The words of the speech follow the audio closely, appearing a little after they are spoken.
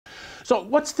So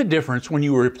what's the difference when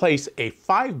you replace a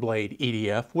 5-blade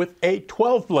EDF with a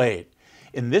 12-blade?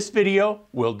 In this video,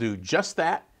 we'll do just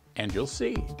that, and you'll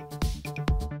see.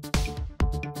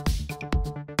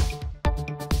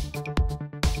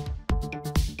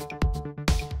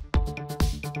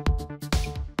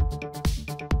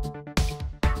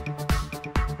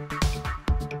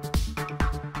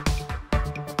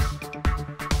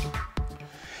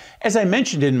 As I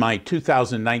mentioned in my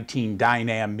 2019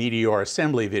 Dynam Meteor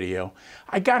assembly video,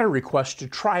 I got a request to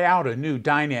try out a new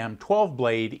Dynam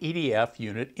 12-blade EDF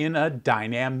unit in a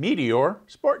Dynam Meteor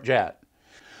sport jet.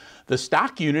 The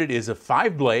stock unit is a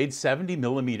 5-blade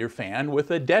 70mm fan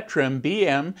with a Detrum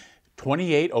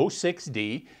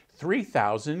BM2806D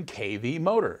 3000 kV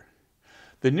motor.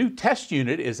 The new test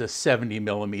unit is a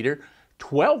 70mm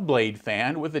 12-blade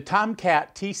fan with a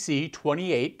Tomcat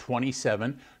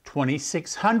TC2827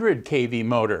 2600 kV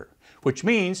motor, which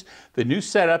means the new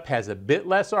setup has a bit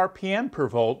less RPM per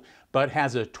volt, but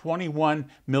has a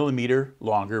 21mm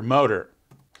longer motor.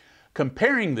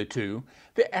 Comparing the two,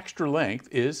 the extra length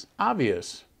is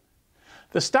obvious.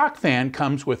 The stock fan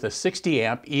comes with a 60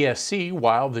 amp ESC,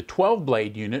 while the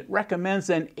 12-blade unit recommends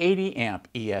an 80 amp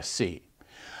ESC.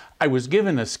 I was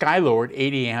given a Skylord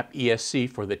 80 amp ESC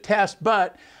for the test,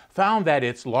 but found that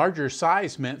its larger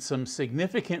size meant some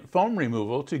significant foam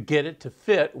removal to get it to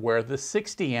fit where the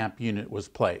 60 amp unit was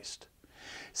placed.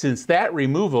 Since that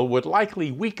removal would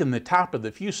likely weaken the top of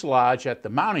the fuselage at the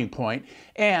mounting point,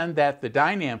 and that the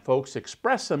Dynam folks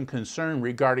expressed some concern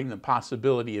regarding the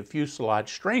possibility of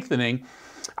fuselage strengthening,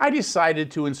 I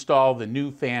decided to install the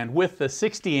new fan with the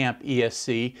 60 amp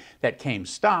ESC that came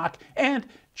stock and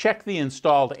check the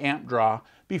installed amp draw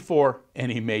before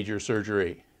any major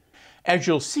surgery. As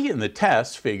you'll see in the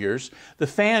test figures, the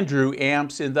fan drew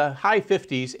amps in the high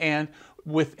 50s, and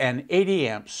with an 80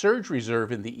 amp surge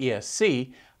reserve in the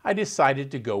ESC, I decided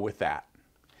to go with that.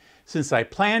 Since I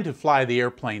planned to fly the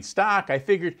airplane stock, I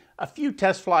figured a few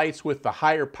test flights with the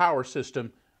higher power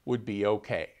system would be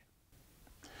okay.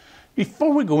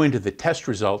 Before we go into the test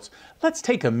results, let's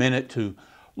take a minute to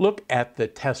look at the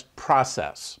test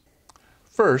process.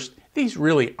 First, these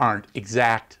really aren't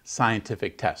exact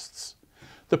scientific tests.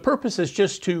 The purpose is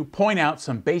just to point out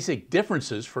some basic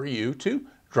differences for you to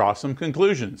draw some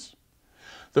conclusions.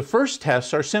 The first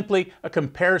tests are simply a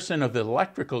comparison of the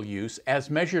electrical use as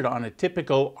measured on a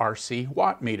typical RC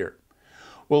watt meter.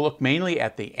 We'll look mainly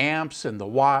at the amps and the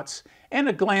watts and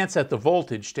a glance at the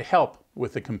voltage to help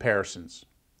with the comparisons.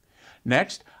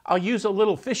 Next, I'll use a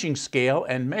little fishing scale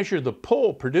and measure the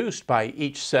pull produced by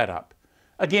each setup.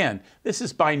 Again, this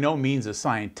is by no means a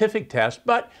scientific test,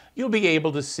 but you'll be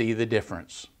able to see the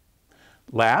difference.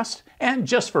 Last, and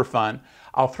just for fun,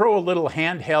 I'll throw a little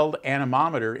handheld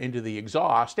anemometer into the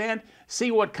exhaust and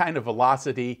see what kind of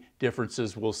velocity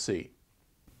differences we'll see.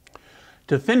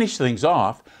 To finish things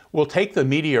off, we'll take the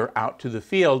Meteor out to the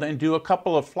field and do a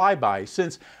couple of flybys,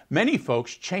 since many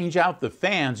folks change out the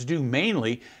fans due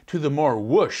mainly to the more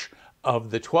whoosh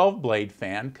of the 12-blade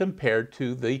fan compared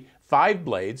to the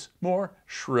 5-blade's more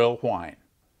shrill whine.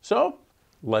 So,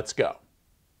 let's go.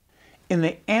 In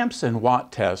the amps and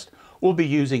watt test, we'll be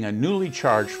using a newly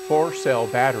charged 4-cell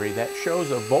battery that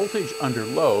shows a voltage under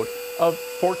load of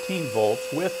 14 volts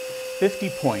with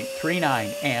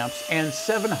 50.39 amps and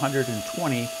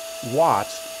 720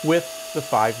 watts with the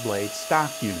 5-blade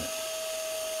stock unit.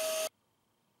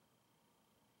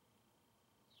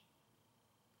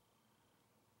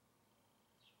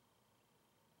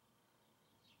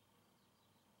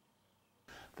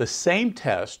 The same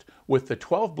test with the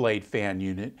 12-blade fan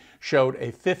unit showed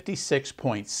a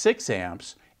 56.6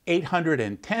 amps,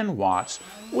 810 watts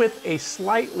with a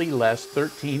slightly less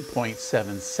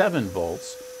 13.77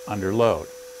 volts under load.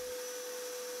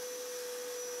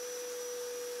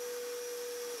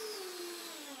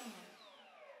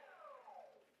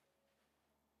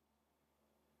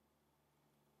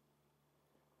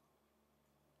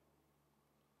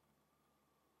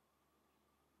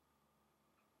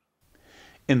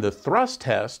 In the thrust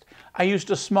test, I used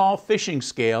a small fishing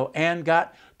scale and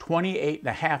got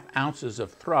 28.5 ounces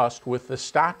of thrust with the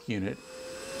stock unit.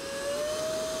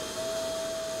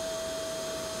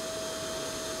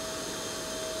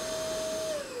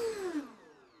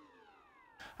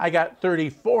 I got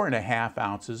 34.5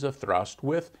 ounces of thrust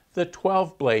with the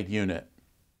 12-blade unit.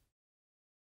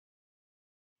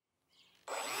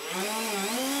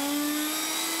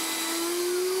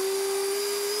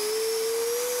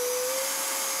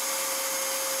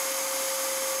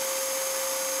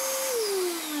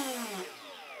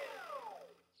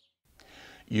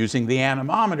 Using the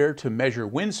anemometer to measure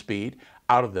wind speed,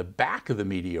 out of the back of the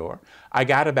Meteor, I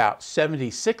got about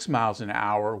 76 miles an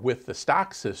hour with the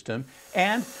stock system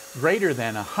and greater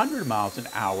than 100 miles an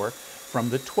hour from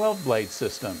the 12-blade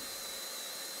system.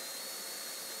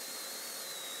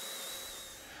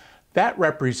 That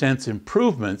represents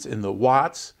improvements in the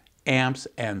watts, amps,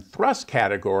 and thrust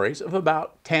categories of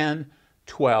about 10,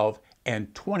 12,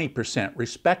 and 20%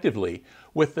 respectively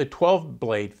with the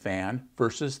 12-blade fan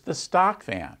versus the stock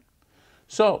fan.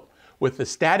 So, with the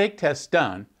static test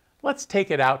done, let's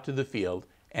take it out to the field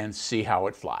and see how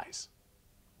it flies.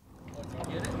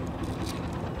 Get it?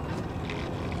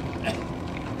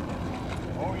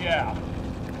 Oh yeah.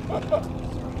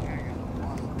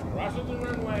 Crossing the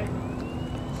runway.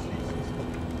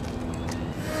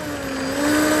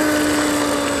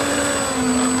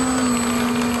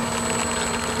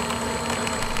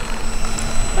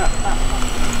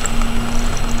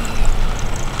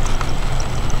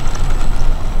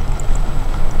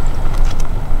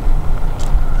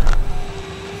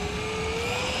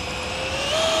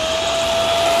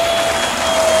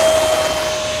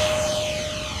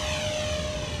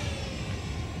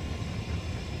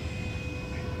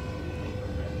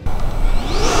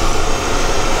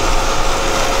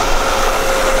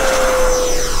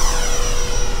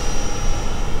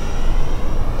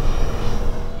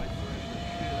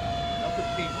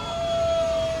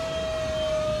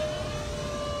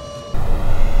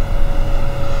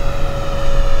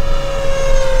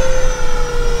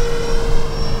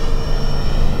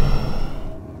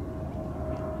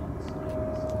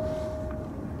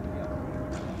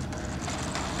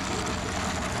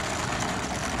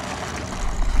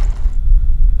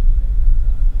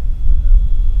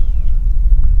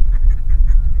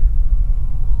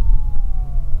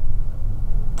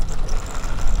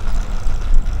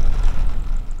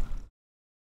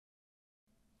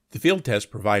 The field test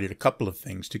provided a couple of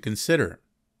things to consider.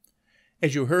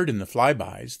 As you heard in the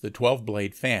flybys, the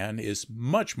 12-blade fan is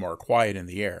much more quiet in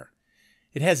the air.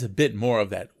 It has a bit more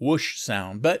of that whoosh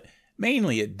sound, but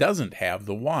mainly it doesn't have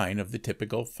the whine of the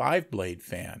typical 5-blade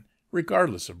fan,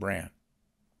 regardless of brand.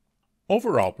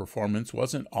 Overall performance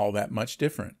wasn't all that much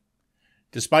different.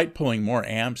 Despite pulling more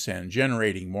amps and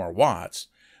generating more watts,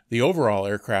 the overall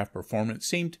aircraft performance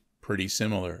seemed pretty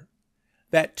similar.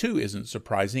 That too isn't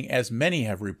surprising, as many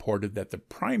have reported that the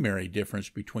primary difference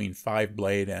between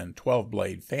 5-blade and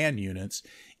 12-blade fan units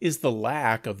is the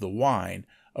lack of the whine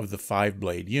of the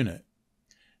 5-blade unit.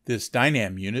 This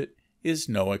Dynam unit is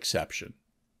no exception.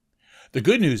 The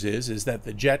good news is that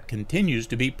the jet continues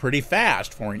to be pretty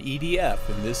fast for an EDF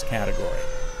in this category.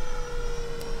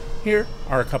 Here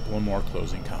are a couple of more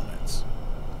closing comments.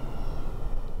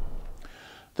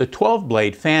 The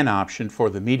 12-blade fan option for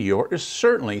the Meteor is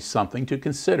certainly something to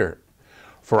consider.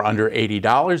 For under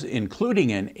 $80,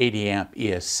 including an 80-amp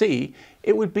ESC,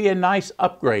 it would be a nice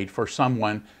upgrade for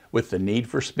someone with the need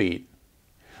for speed.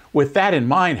 With that in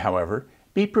mind, however,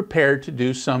 be prepared to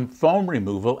do some foam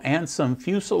removal and some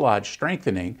fuselage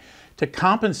strengthening to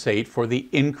compensate for the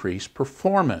increased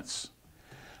performance.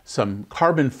 Some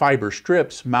carbon fiber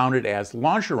strips mounted as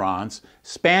longerons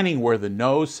spanning where the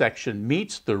nose section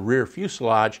meets the rear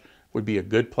fuselage would be a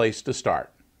good place to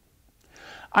start.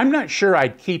 I'm not sure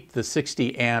I'd keep the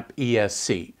 60-amp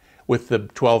ESC with the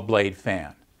 12-blade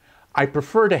fan. I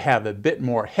prefer to have a bit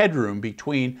more headroom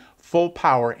between full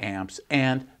power amps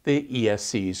and the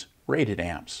ESC's rated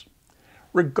amps.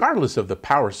 Regardless of the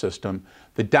power system,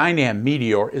 the Dynam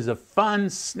Meteor is a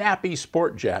fun, snappy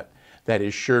sport jet that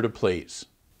is sure to please.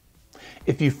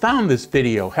 If you found this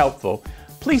video helpful,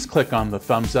 please click on the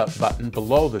thumbs up button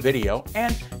below the video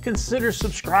and consider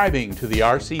subscribing to the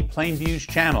RC Plane Views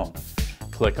channel.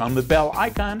 Click on the bell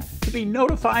icon to be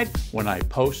notified when I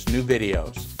post new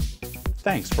videos.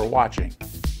 Thanks for watching.